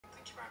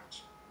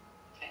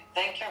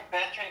Thank you,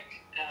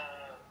 Patrick.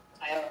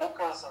 I am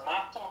Fucci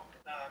Amato.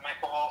 My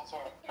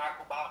co-author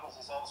Marco Barros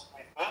is also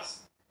with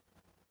us.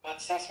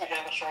 But since we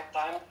have a short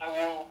time, I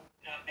will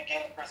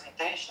begin the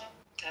presentation.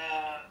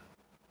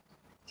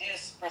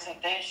 This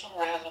presentation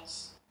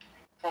results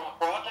from a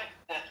project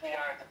that we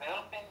are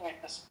developing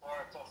with the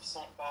support of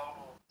São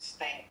Paulo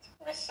State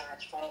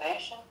Research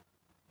Foundation.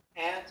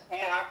 And we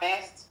are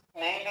based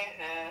mainly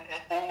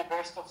at the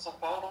University of São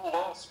Paulo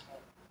Law School.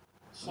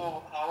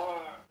 So our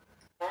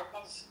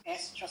purpose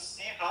is to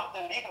see how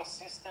the legal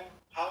system,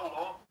 how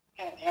law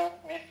can deal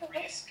with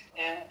risk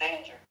and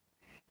danger.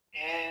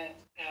 And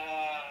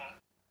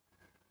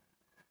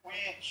we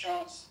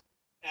choose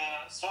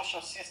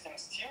social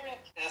systems theory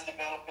as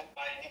developed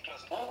by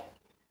Niklas Luhmann,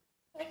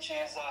 which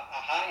is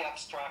a high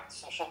abstract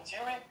social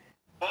theory.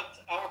 But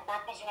our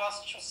purpose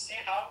was to see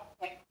how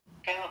we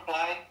can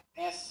apply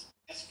this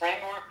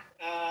framework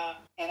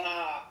in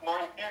a more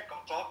empirical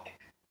topic.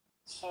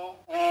 So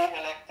we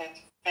elected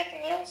fake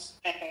news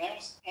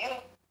in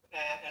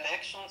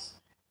elections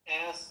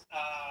as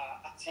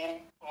a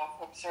theme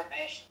of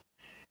observation.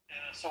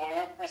 So I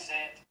will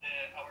present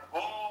our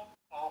goal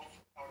of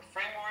our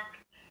framework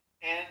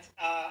and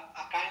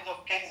a kind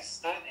of case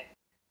study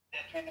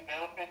that we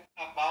developed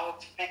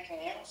about fake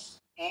news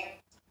in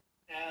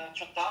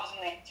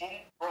 2018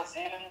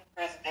 Brazilian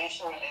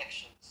presidential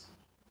elections.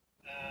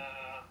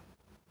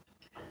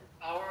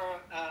 Our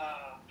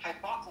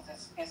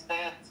hypothesis is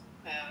that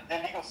the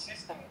legal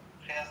system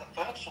has a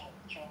function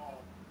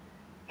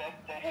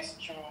that is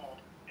to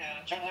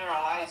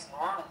generalize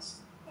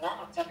norms,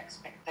 normative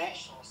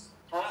expectations,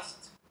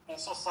 trust in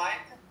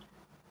society,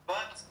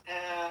 but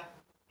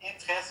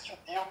it has to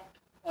deal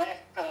with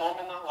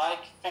phenomena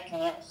like fake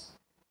news,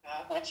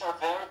 which are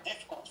very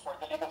difficult for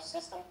the legal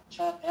system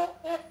to deal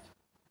with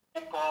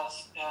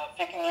because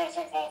fake news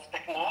involve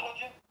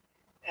technology.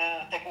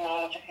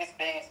 Technology is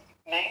based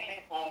mainly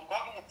on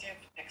cognitive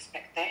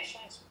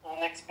expectations,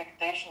 on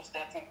expectations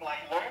that imply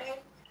learning,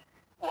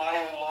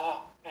 while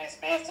law is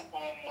based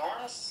on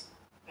norms,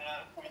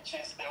 which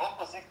is the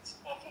opposite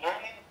of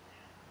learning.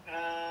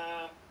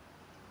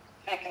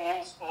 Fake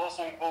news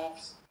also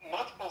involves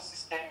multiple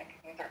systemic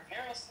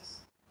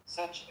interferences,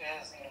 such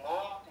as in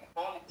law, in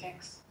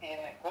politics, in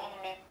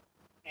economy,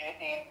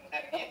 in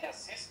the media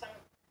system,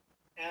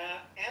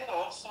 and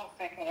also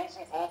fake news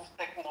involves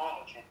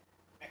technology,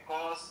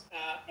 because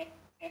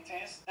it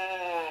is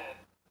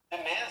the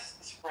mass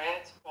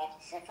spread of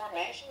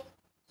disinformation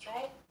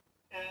through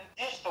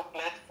digital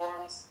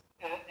platforms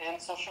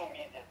and social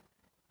media.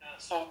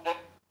 So that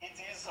it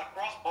is a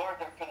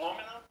cross-border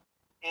phenomenon,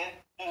 and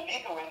the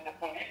legal and the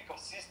political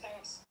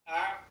systems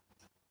are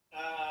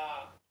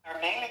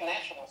mainly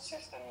national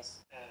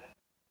systems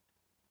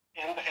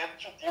and have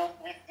to deal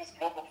with this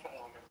global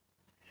phenomenon.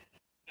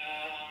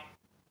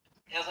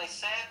 As I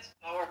said,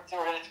 our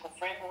theoretical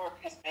framework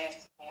is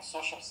based on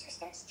social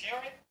systems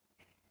theory,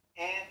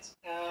 and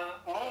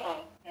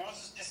Luhmann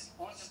uses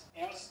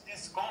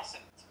this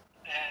concept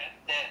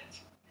that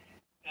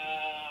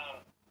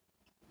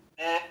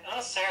the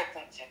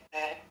uncertainty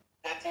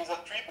that is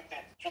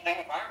attributed to the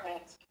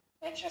environment,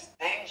 which is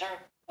danger,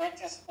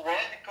 which is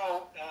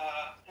radical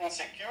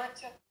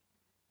insecurity,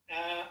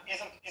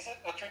 is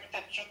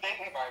attributed to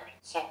the environment.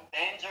 So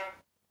danger,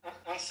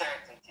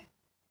 uncertainty,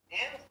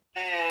 and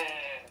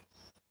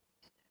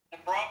the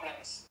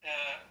problems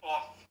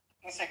of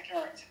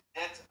insecurity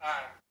that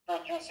are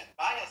produced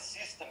by a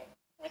system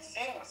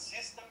within a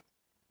system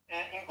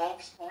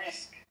involves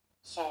risk.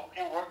 So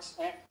he works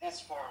with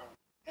this form,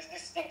 this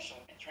distinction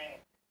between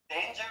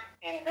danger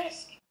and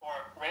risk,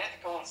 or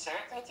radical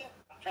uncertainty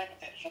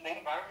attributed to the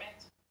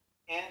environment,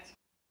 and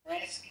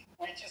risk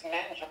which is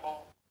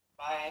manageable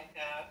by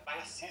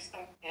a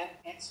system and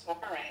its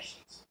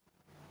operations.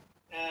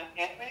 And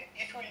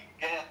if we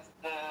get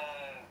the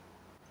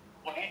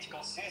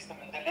political system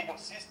and the legal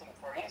system,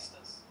 for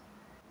instance,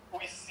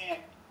 we see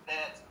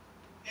that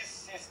these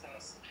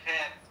systems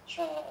have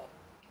to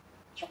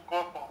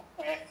couple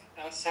with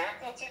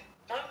uncertainty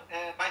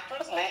by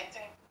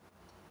translating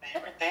the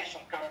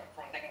irritation coming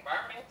from the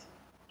environment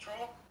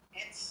through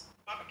its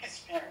public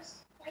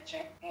spheres, which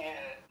in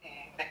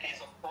the case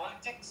of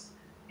politics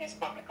is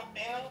public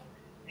opinion,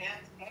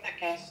 and in the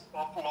case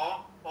of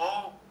law,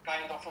 all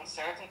kind of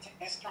uncertainty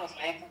is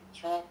translated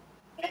through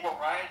legal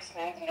rights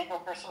and legal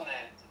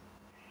personality.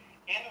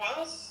 And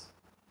once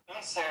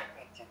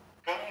uncertainty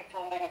coming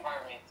from the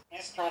environment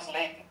is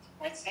translated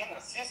within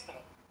a system,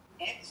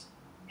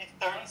 it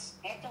turns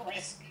into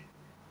risk.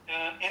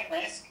 And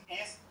risk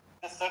is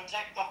the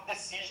subject of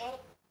decision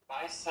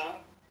by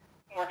some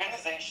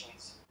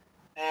organizations.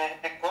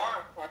 The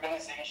core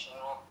organization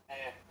of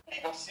the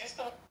legal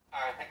system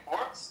are the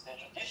courts, the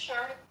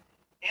judiciary,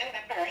 and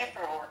the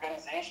peripheral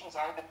organizations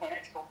are the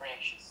political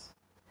branches.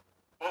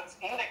 But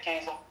in the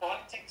case of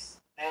politics,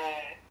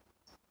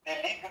 the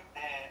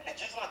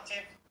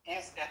legislative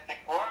is at the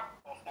core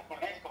of the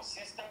political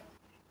system,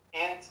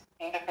 and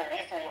in the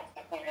periphery of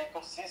the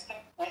political system,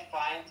 we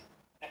find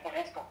the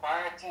political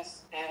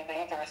parties and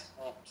the interest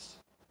groups.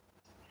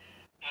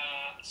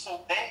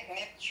 So they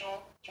need to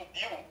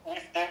deal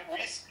with the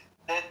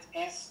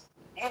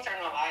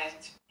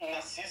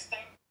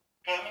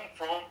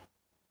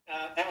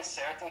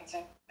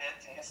uncertainty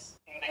that is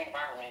in the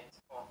environment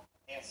of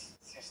these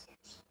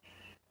systems.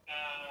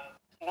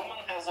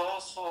 Luhmann has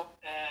also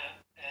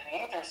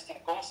an interesting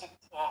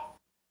concept of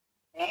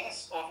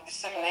means of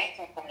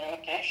disseminating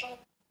communication.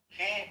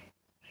 He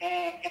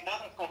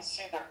doesn't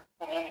consider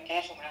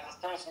communication as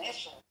a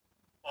transmission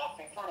of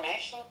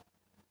information,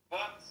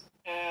 but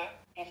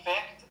in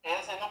fact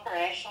as an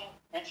operation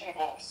which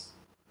involves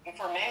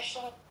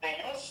information, the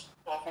use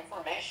of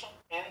information,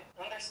 and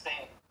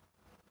understanding.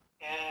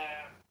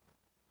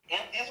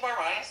 And this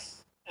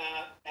varies,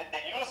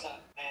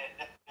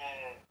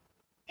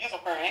 this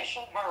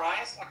operation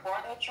varies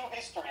according to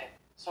history.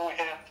 So we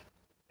have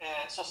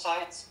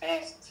societies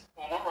based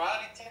on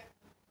morality.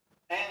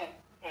 Then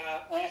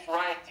with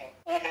writing,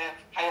 we have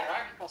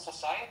hierarchical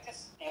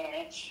societies in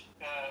which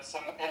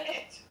some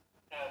elite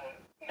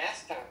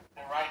master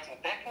the writing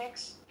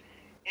techniques.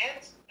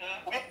 And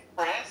with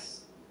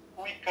press,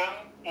 we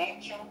come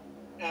into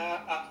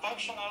a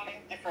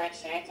functionally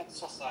differentiated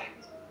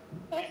society,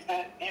 with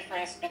the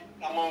difference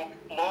among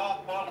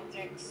law,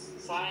 politics,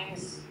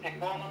 science,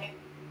 economy.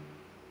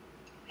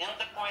 And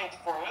the point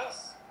for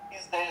us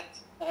is that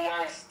we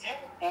are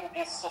still in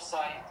this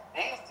society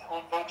based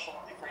on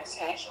functional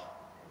differentiation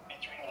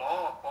between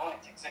law,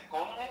 politics,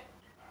 economy,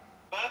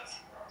 but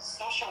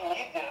social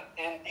media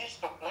and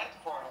digital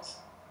platforms,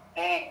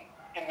 they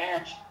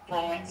emerge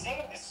from within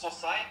this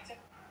society,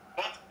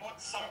 but put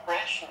some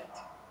pressures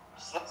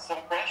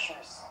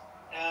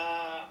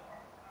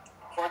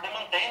for the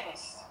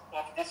maintenance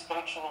of this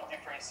functional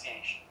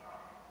differentiation.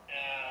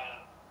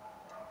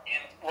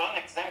 And one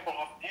example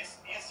of this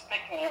is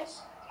fake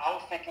news, how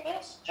fake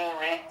news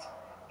generate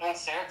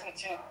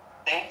uncertainty,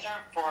 danger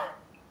for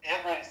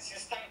every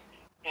system,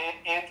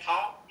 and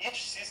how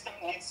each system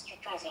needs to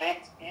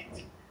translate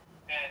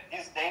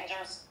these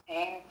dangers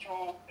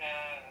into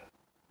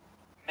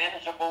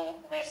manageable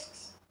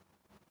risks.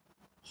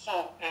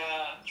 So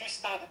to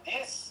study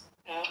this,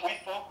 we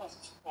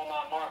focused on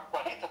a more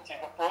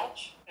qualitative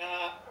approach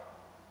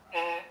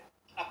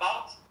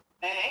about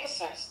the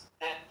answers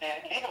that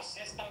the legal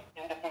system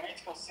and the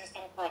political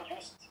system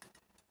produced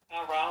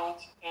around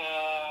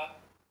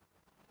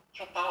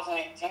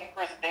 2018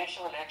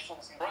 presidential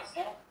elections in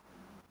Brazil,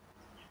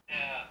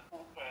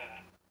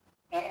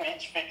 in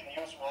which fake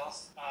news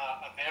was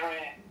a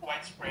very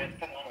widespread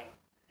phenomenon.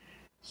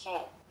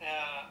 So,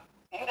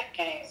 in the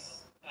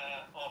case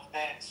of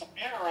the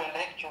Superior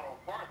Electoral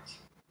Court,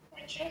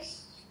 which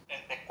is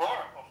the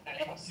core of the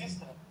legal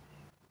system,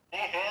 they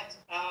had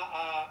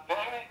a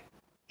very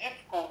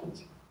difficult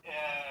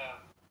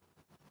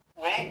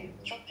way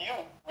to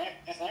deal with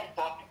this new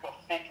topic of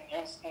fake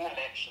news in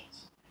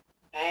elections.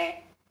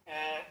 They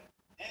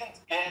didn't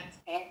get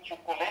into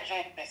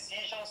collegiate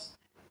decisions.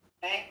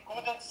 They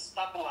couldn't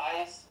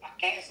stabilize a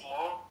case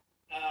law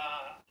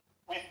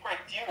with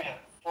criteria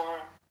for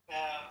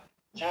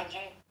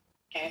judging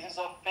cases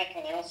of fake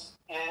news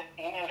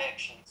in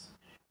elections.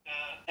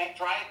 They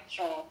tried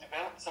to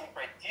develop some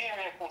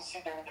criteria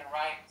considering the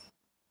right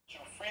to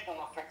freedom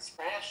of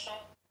expression,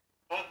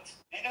 but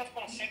didn't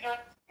consider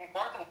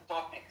important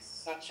topics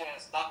such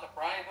as data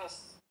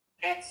privacy,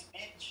 hate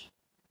speech.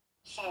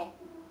 So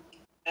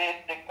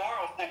the core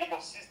of the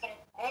legal system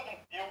couldn't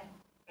deal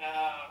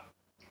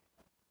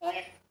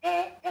with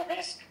the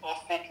risk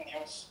of fake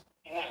news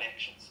in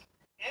elections.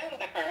 And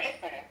the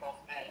periphery of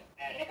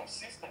the legal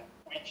system,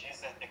 which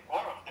is at the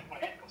core of the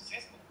political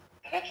system,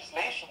 the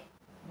legislation,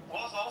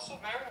 was also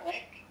very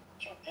weak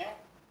to deal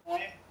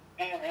with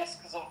the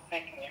risks of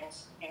fake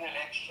news in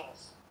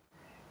elections,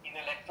 in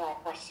electoral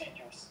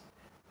procedures.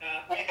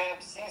 We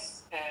have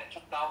since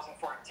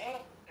 2014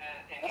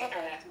 an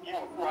Internet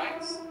Bill of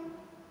Rights.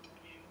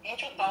 In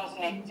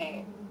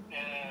 2018,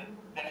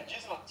 the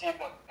legislature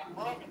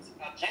approved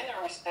a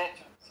general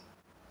statute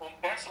on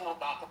personal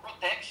data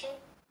protection,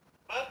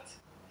 but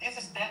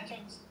this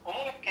statute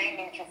only came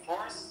into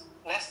force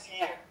last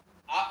year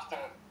after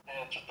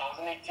the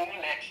 2018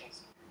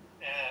 elections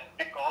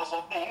because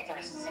of the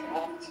interests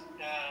involved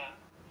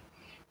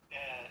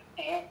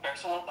in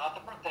personal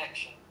data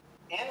protection.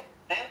 And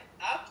then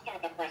after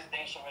the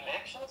presidential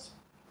elections,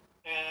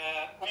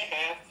 we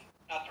have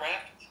a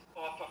draft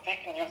of a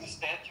fake news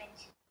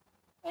statute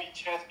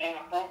which has been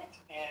approved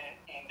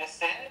in the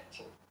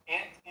Senate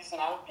and is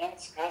now being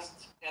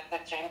discussed at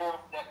the Chamber of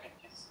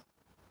Deputies.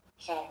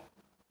 So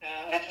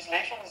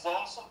legislation is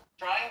also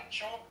trying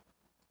to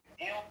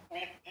deal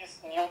with this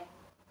new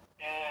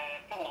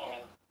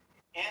phenomenon.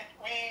 And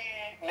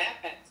we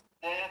mapped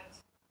that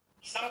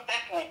some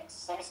techniques,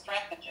 some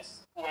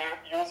strategies were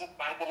used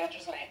by the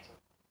legislator,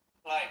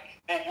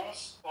 like the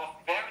use of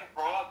very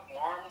broad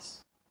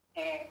norms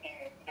in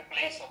the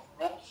place of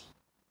rules.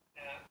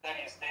 That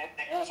is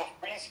the use of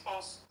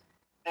principles,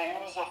 the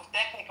use of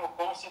technical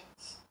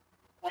concepts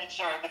which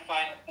are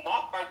defined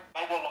not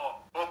by the law,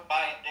 but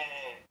by the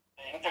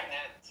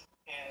internet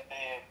and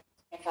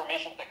the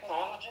information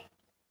technology.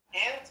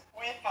 And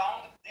we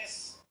found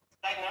this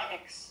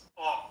dynamics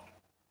of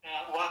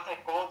what I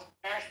called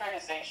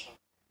peripherization.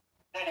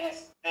 That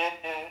is,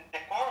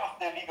 the core of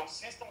the legal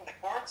system, the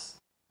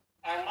courts,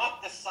 are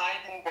not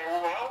deciding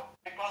very well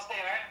because because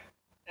they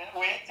are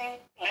waiting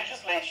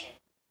legislation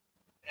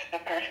at the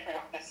periphery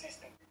of the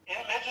system. And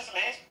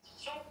legislation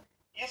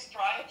is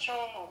trying to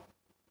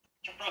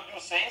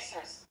produce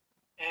answers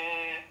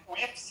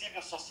with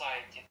civil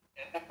society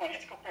at the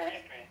political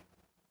periphery.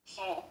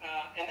 So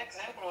an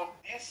example of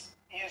this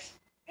is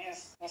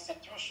this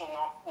institution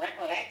of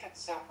regulated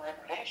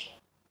self-regulation,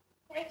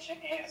 which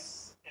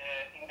is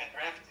in the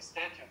draft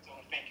statute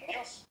on fake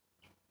news.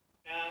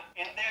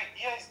 And the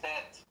idea is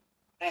that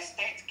the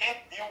state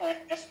can't deal with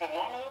this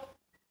phenomenon,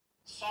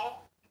 so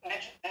the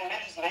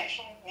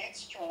legislation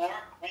needs to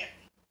work with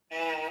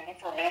the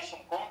information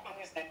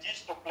companies, the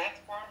digital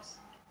platforms,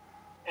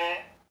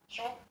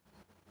 to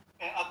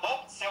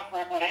adopt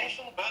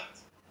self-regulation, but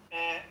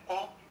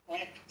cope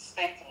with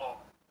state law.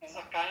 It's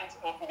a kind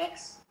of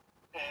mix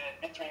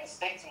between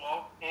state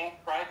law and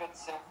private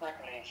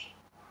self-regulation.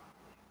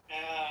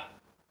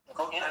 We've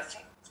got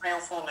 3 or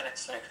 4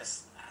 minutes,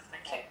 Lucas.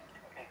 Thank you.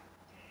 Okay.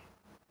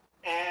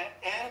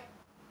 And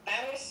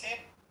then we see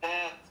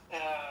that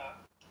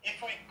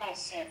if we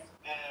conceive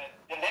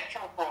the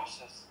electoral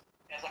process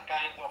as a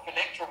kind of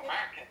electoral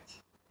market,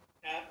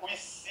 we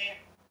see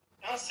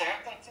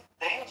uncertainty,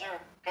 danger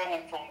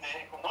coming from the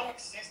economic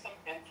system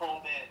and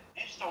from the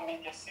digital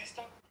media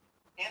system,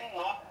 and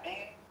not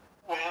being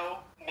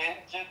well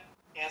managed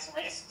as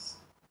risks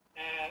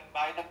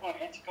by the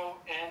political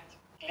and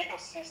legal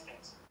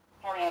systems.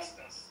 For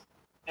instance,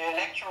 the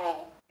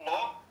electoral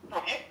law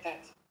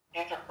prohibited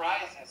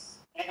enterprises,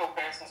 legal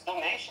persons'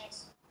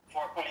 donations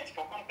for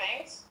political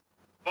campaigns,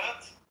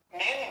 but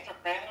many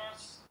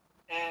entrepreneurs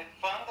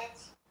funded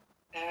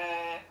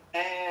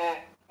the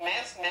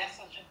mass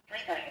message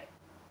triggering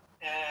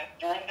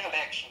during the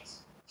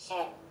elections.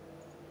 So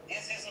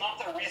this is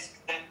not a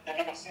risk that the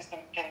legal system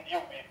can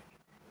deal with.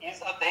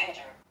 It's a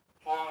danger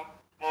for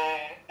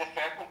the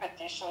fair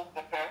competition,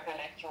 the fair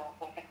electoral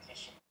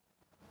competition.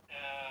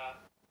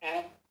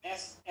 And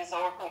this is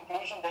our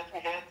conclusion, that we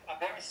had a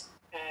very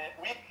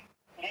weak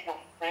legal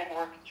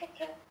framework to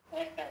deal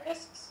with the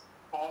risks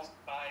posed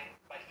by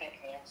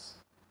fake news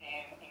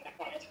in the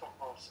political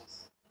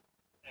process.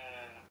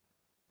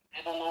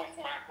 I don't know if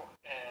Marco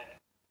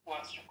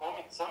wants to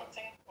comment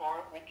something,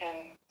 or we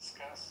can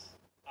discuss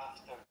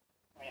after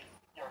with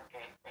your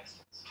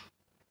questions.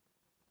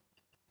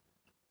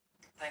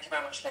 Thank you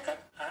very much,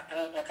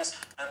 Lucas.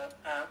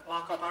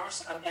 Marco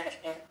Barros,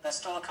 there's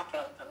still a couple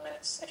of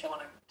minutes if you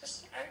want to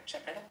just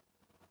chip in.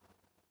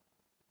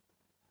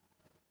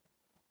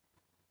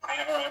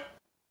 Hi, everyone.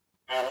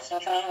 Listen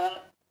to me?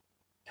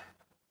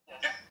 Yes.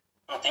 Yeah.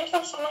 Well, thank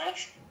you so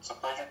much. It's a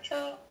pleasure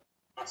to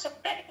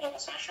participate in the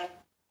session.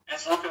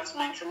 As Lucas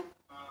mentioned,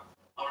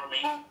 our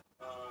main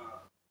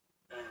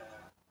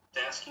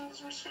task in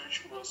this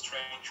research was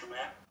trying to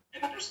map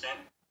and understand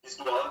this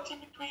duality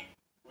between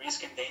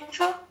risk and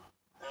danger,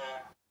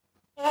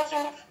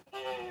 using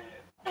the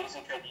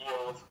basic idea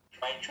of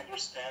trying to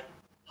understand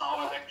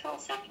how electoral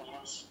fake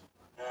news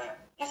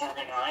is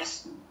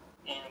organized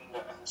in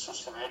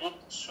society.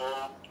 So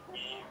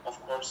we, of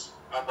course,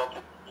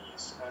 adopted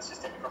this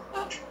systemic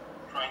approach,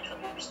 trying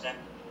to understand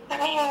the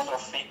means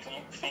of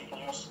fake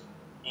news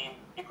in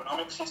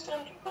economic system,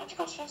 in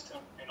political system,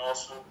 and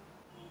also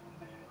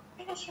in the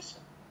legal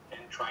system,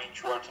 and trying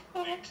to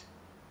articulate.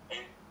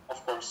 And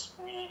of course,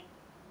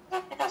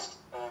 the biggest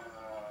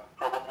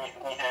problem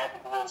we had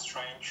was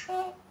trying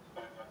to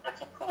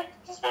articulate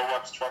this very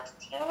abstract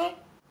theory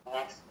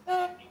with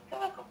the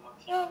empirical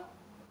material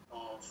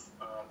of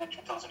the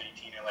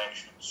 2018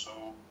 election.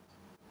 So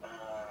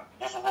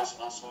this was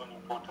also an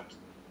important,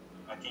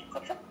 I think,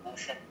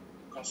 contribution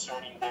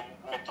concerning the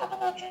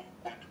methodology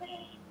that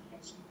we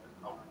used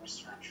in our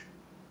research.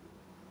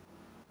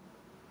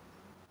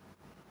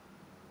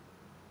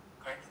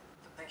 Great.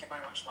 Thank you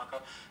very much,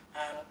 Marco.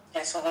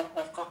 So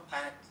we've got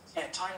time